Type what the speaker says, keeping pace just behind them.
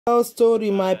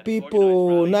Story, my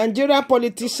people. Nigerian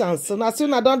politicians. Una see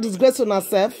una don disgrace una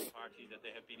self.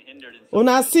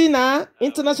 Una see na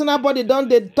international body don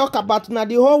dey talk about una.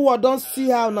 The whole world don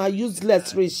see how una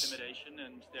useless reach.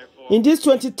 In this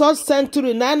 23rd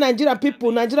century, now Nigerian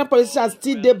people, Nigerian politicians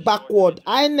still dey backward.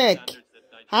 INEC,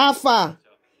 how far?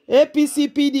 APC,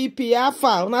 PDP, how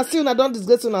far? Una see una don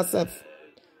disgrace una self.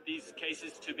 These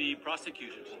cases to be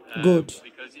prosecuted. Good.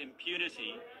 Because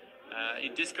impunity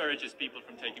it discourages people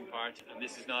from taking part, and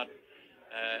this is not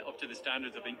up to the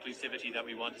standards of inclusivity that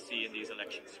we want to see in these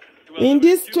elections. In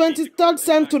this 23rd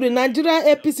century, Nigerian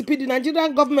APC, the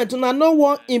Nigerian government, una no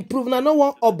wan improve, una no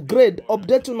wan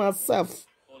update una self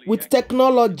with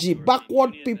technology.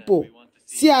 Backward people,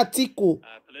 see Atiku,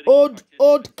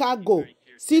 old cargo,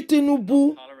 see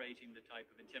Tinubu. Tolerating the type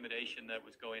of intimidation that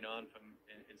was going on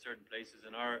in certain places,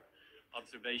 and our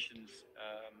observations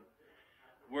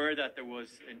were that there was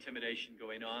intimidation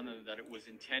going on and that it was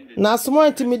intended. Now, small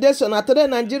intimidation. Now, today,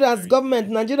 Nigeria's government,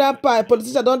 Nigerian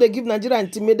politicians don't they give Nigeria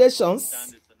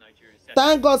intimidations.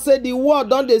 Thank God, say the world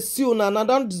don't they sue una and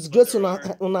don't disgrace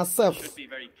una self.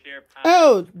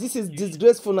 Oh, this is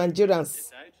disgraceful,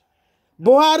 Nigerians.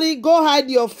 Buhari, go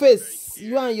hide your face.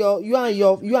 You and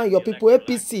your people,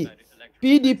 APC,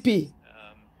 PDP.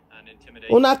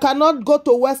 Una cannot go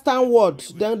to Western world.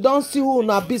 Then don't see who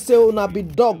una be, say una be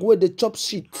dog with the chop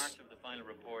shit. Part of the final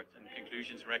report and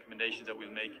conclusions and recommendations that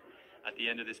we'll make at the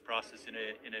end of this process in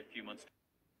a few months.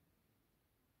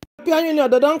 European Union,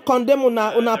 they don't condemn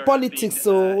una politics,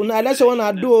 so una election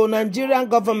wanna do Nigerian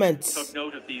government.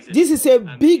 This is a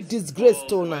big disgrace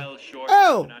to una.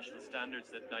 Oh.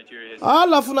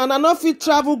 All of una no fit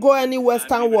travel go any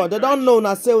Western world. They don't know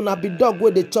una say una be dog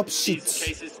with the chop shit.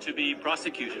 Cases to be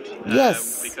prosecuted.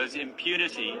 Yes. Because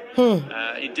impunity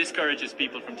it discourages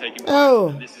people from taking part. Oh.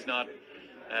 And this is not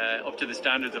up to the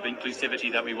standards of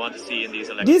inclusivity that we want to see in these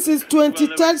elections. This is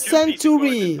 23rd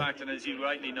century.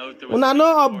 Una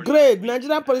no upgrade.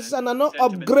 Nigerian politicians are no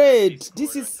upgrade.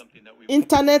 This is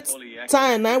internet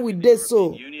time now with this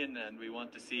so.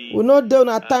 We not down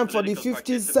our time for the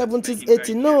 50s, 70s,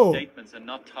 80s. No. And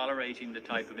not tolerating the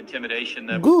type of intimidation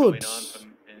that Good. was going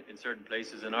on in certain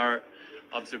places. And our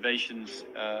observations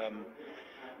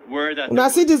were that. Una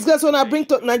see disgrace when I bring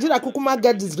to Nigeria, Kukuma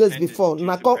get disgrace before.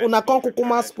 Una con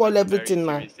Kukuma spoil everything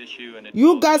now.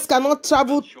 You guys cannot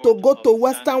travel to go to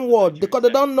Western world because they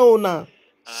don't know now.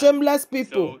 Shameless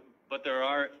people. But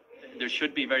there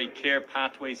should be very clear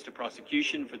pathways to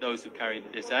prosecution for those who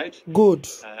carried this out. Good.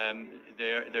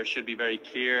 There should be very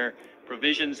clear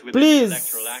provisions within Please. the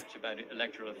Electoral Act about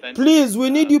electoral offences. Please,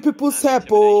 we need you people's help.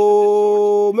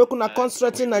 Oh, make una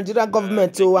concentrate in Nigerian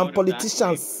government and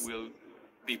politicians. Will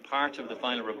be part of the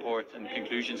final report and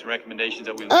conclusions and recommendations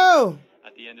that we'll Oh.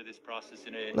 at the end of this process.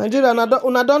 Nigeria,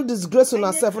 una don't disgrace on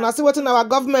ourselves. Una see what in our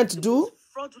government do.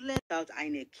 Fraudulent about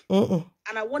INEC.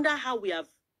 And I wonder how we have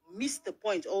missed the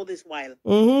point all this while.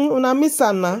 Una miss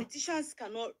Anna. Politicians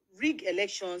cannot rig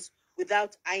elections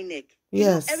without INEC.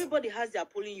 Yes. You know, everybody has their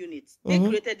polling units. They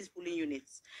created these polling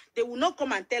units. They will not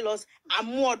come and tell us, I'm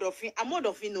more of it.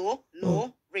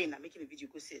 No. Rain, I'm making a video.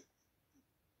 Go see it.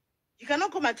 You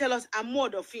cannot come and tell us I'm more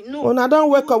of it. No. Una don't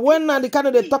wake up. When now the kind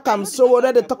of they talk, I'm so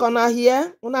already talk on her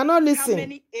here. Una not listen. How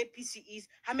many APC is,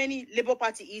 how many Labour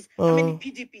Party is, how many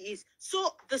PDP is.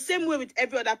 So the same way with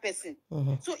every other person.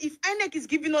 So if INEC is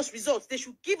giving us results, they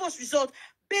should give us results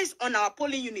based on our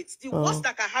polling units. The worst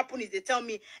that can happen is they tell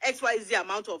me XYZ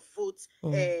amount of votes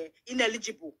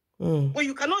ineligible. But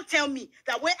you cannot tell me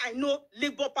that when I know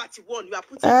Labour Party won, you are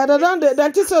putting.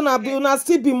 That is una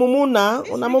still be mumu na.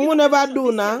 Una mumu never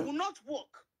do na. Will not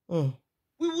work.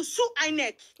 We will sue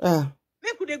INEC.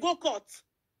 Make they go court.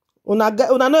 Una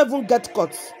not even get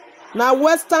court. Now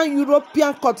Western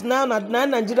European court now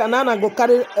Nigeria now go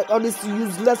carry all this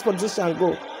useless politician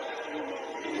go.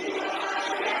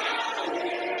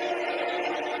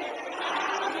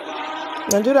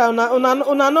 Nigeria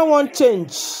una no want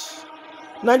change.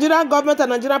 Nigerian government and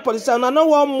Nigerian politicians una no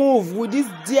want move with this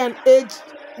day and age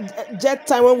jet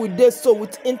time when we did so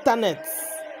with internet.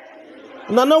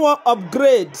 Una no want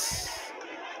upgrade.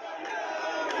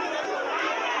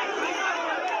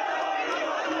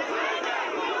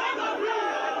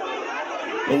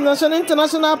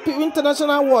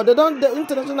 International world, the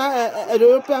international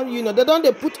European Union, they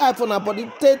don't put eye for our body,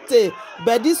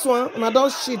 but this one, una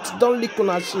don't shit, don't lick on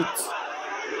our shit.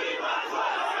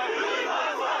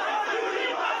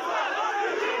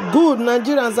 Good,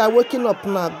 Nigerians are waking up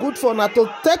now. Good for now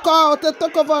to take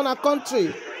over our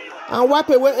country and wipe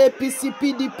away APC,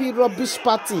 PDP, rubbish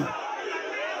party.